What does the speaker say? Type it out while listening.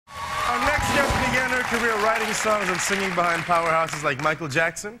her career writing songs and singing behind powerhouses like Michael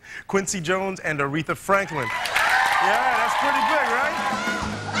Jackson, Quincy Jones, and Aretha Franklin. Yeah, that's pretty big, right?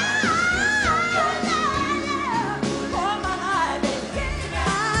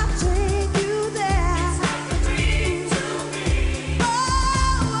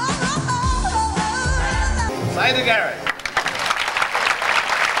 Siedah Garrett.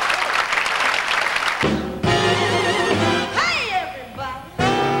 Hey everybody,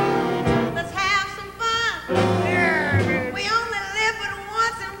 let's have some fun. We only live but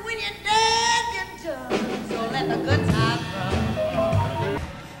once, and when you're dead, you're done. So let the good times run.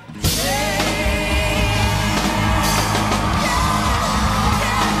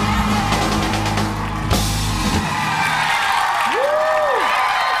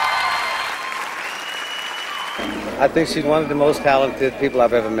 I think she's one of the most talented people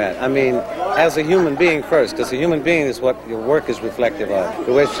I've ever met. I mean, as a human being first, because a human being is what your work is reflective of.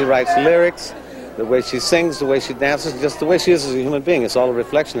 The way she writes lyrics, the way she sings, the way she dances, just the way she is as a human being. It's all a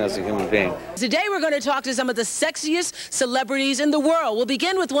reflection as a human being. Today we're going to talk to some of the sexiest celebrities in the world. We'll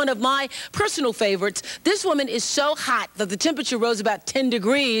begin with one of my personal favorites. This woman is so hot that the temperature rose about 10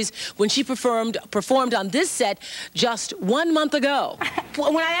 degrees when she performed on this set just 1 month ago.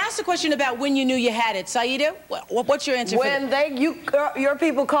 When I asked the question about when you knew you had it, Siedah, what's your answer? When your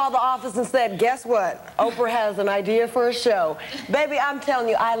people called the office and said, guess what? Oprah has an idea for a show. Baby, I'm telling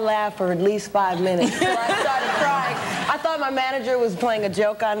you, I laughed for at least 5 minutes. So I started crying. I thought my manager was playing a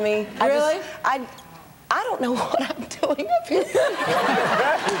joke on me. Really? I don't know what I'm doing up here.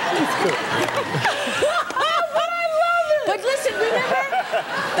 But listen, remember,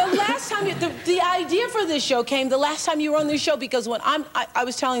 the last time the idea for this show came the last time you were on this show, because when I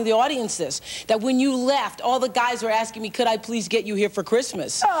was telling the audience this, that when you left, all the guys were asking me, could I please get you here for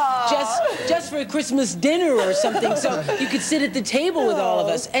Christmas? Just for a Christmas dinner or something, so you could sit at the table with all of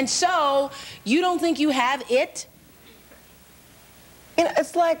us. And so, you don't think you have it? You know,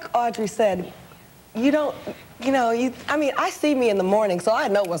 it's like Audrey said, I mean, I see me in the morning, so I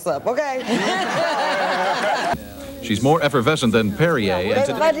know what's up, okay? She's more effervescent than Perrier.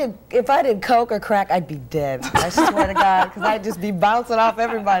 And if I did coke or crack, I'd be dead. I swear to God, because I'd just be bouncing off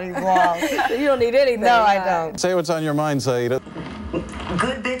everybody's walls. You don't need anything. No, I don't. Say what's on your mind, Siedah.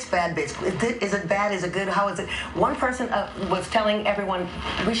 Good bitch, bad bitch. Is it bad? Is it good? How is it? One person was telling everyone,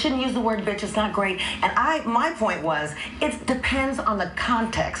 we shouldn't use the word bitch, it's not great. And my point was, it depends on the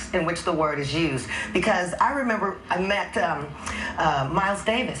context in which the word is used. Because I remember I met Miles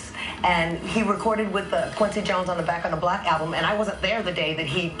Davis, and he recorded with Quincy Jones on the Back on the Block album, and I wasn't there the day that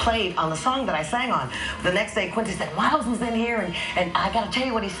he played on the song that I sang on. The next day, Quincy said, Miles was in here, and I gotta tell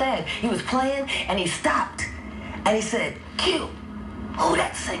you what he said. He was playing, and he stopped, and he said, Q, who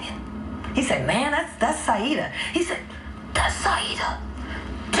that's singing? He said, man, that's Siedah. He said, that's Siedah.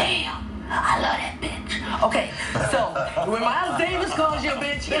 Damn, I love that bitch. Okay, so when Miles Davis calls you a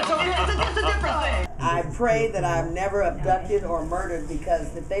bitch, it's a different thing. I pray that I'm never abducted or murdered,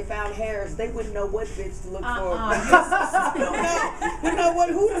 because if they found hairs, they wouldn't know what bitch to look for. You know what?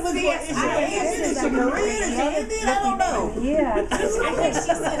 Who to look for? Is it a Korean? Is it Indian? I don't know. Yeah. I think she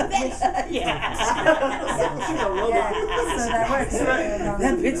said bitch. Yeah. So that works.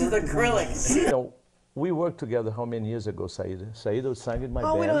 That bitch is acrylic. You know, we worked together how many years ago, Siedah? Siedah sang in my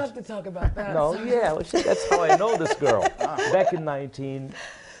band. Oh, we don't have to talk about that. No, yeah, well, that's how I know this girl. Back in 1980s.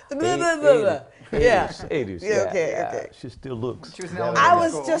 Yeah. 80s, yeah. Okay. She still looks. I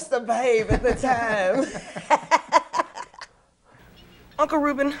was just a babe at the time. Uncle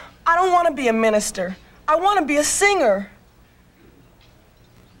Reuben, I don't want to be a minister. I want to be a singer.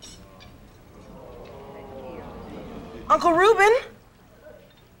 Uncle Reuben?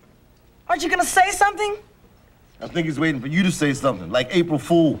 Aren't you going to say something? I think he's waiting for you to say something, like April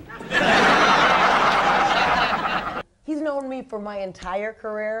Fool. He's known me for my entire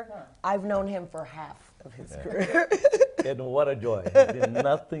career. I've known him for half of his career. And what a joy. It's been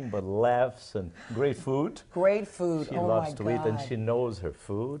nothing but laughs and great food. Great food. She loves to eat, and she knows her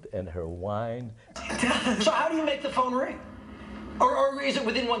food and her wine. So how do you make the phone ring? Or is it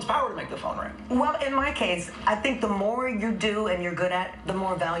within one's power to make the phone ring? Well, in my case, I think the more you do and you're good at, the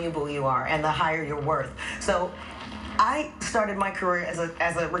more valuable you are and the higher your worth. So I started my career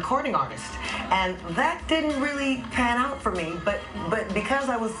as a recording artist, and that didn't really pan out for me, but because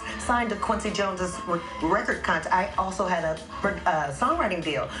I was signed to Quincy Jones's record contract, I also had a songwriting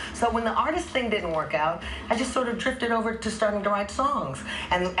deal. So when the artist thing didn't work out, I just sort of drifted over to starting to write songs.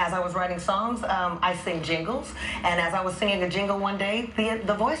 And as I was writing songs, I sing jingles, and as I was singing a jingle one day,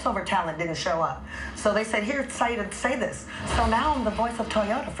 the voiceover talent didn't show up. So they said, here, Siedah, say this. So now I'm the voice of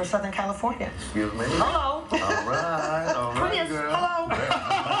Toyota for Southern California. Excuse me? Hello. All right, Prius, girl. hello.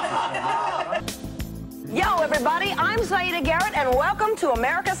 everybody. I'm Siedah Garrett, and welcome to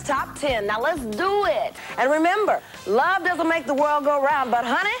America's Top 10. Now, let's do it. And remember, love doesn't make the world go round, but,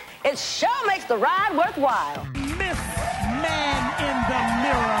 honey, it sure makes the ride worthwhile. Miss Man in the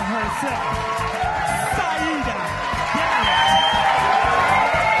Mirror herself, Siedah Garrett.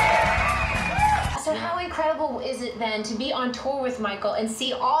 So how incredible is it then to be on tour with Michael and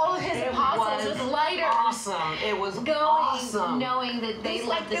see all of his apostles with lighters? Awesome. It was going, awesome. Knowing that they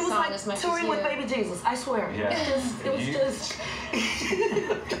love this song as much as you. It was like touring with baby Jesus, I swear. Yeah. It was just... I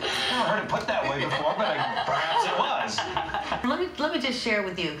never heard it put that way before, but perhaps it was. Let me just share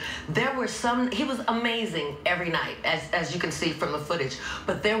with you. There were some, he was amazing every night, as you can see from the footage.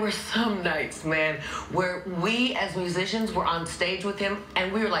 But there were some nights, man, where we as musicians were on stage with him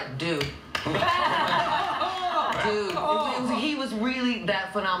and we were like, dude. Dude, he was really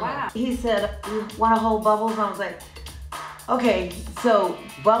that phenomenal. Wow. He said, "You want to hold Bubbles?" I was like, okay, so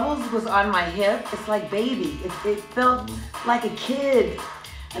Bubbles was on my hip. It's like baby. It felt like a kid.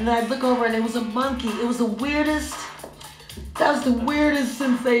 And then I'd look over and it was a monkey. It was the weirdest, that was the weirdest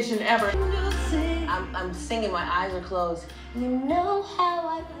sensation ever. I'm singing, my eyes are closed. You know how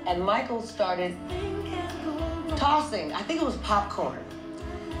I... And Michael started tossing. I think it was popcorn.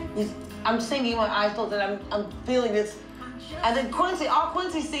 I'm singing, my eyes closed, and I'm feeling this. And then Quincy, all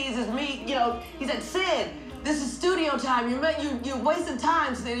Quincy sees is me, you know, he said, Sid, this is studio time. You're wasting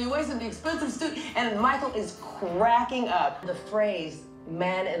time, Sid. You're wasting the expensive studio. And Michael is cracking up. The phrase,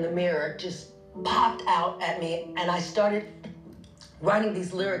 man in the mirror, just popped out at me, and I started writing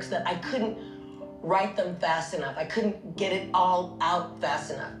these lyrics that I couldn't write them fast enough. I couldn't get it all out fast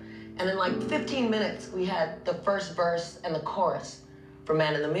enough. And in like 15 minutes, we had the first verse and the chorus for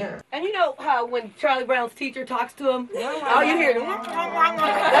Man in the Mirror. And you know how when Charlie Brown's teacher talks to him, all you hear is, that's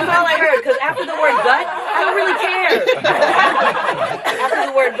all I heard, because after the word but, I don't really care. After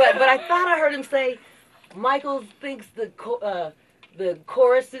the word but I thought I heard him say, Michael thinks the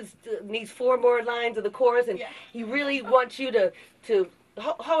chorus needs 4 more lines of the chorus, and he really wants you to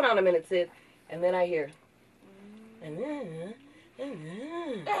hold on a minute, Sid. And then I hear,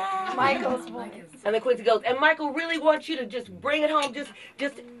 Michael's voice. And then Quincy goes, and Michael really wants you to just bring it home, just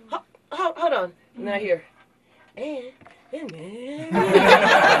hold on. And then I hear, and then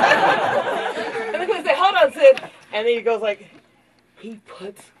Quincy say, hold on, Sid. And then he goes like, he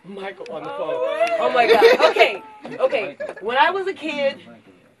puts Michael on the phone. Oh my God. Okay. When I was a kid,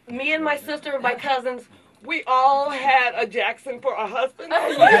 me and my sister and my cousins, we all had a Jackson for a husband.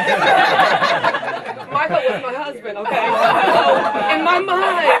 Michael was my husband, okay? So, in my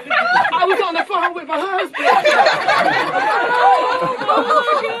mind, I was on the phone with my husband.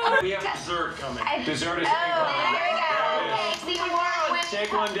 Oh, we have dessert coming. Dessert is Here we go.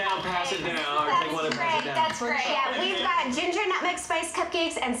 Take one down, pass it down, or take one and pass it down. That's great. Yeah, we've got ginger nutmeg spice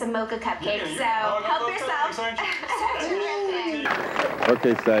cupcakes and some mocha cupcakes. So help yourself.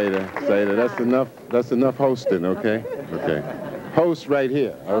 Okay, Siedah, that's enough hosting, okay? Okay. Host right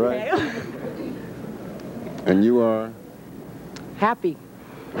here, all right? And you are? Happy.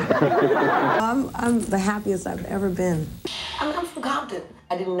 I'm the happiest I've ever been. I'm from Compton.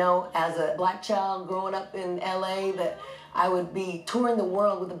 I didn't know as a black child growing up in LA that I would be touring the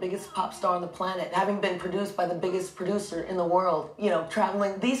world with the biggest pop star on the planet, having been produced by the biggest producer in the world, you know,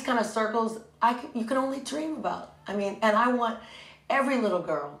 traveling these kind of circles you can only dream about. I mean, and I want every little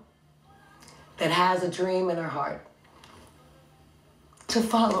girl that has a dream in her heart to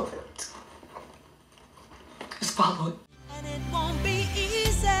follow it. Just follow it. And it won't be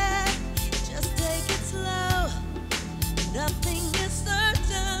easy, just take it slow. Nothing is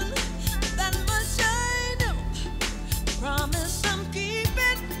certain, that much I know. Promise I'm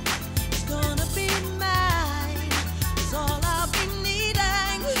keeping, it's gonna be mine. It's all I'll be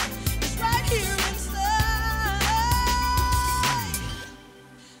needing, it's right here inside.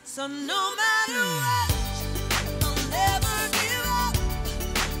 So no matter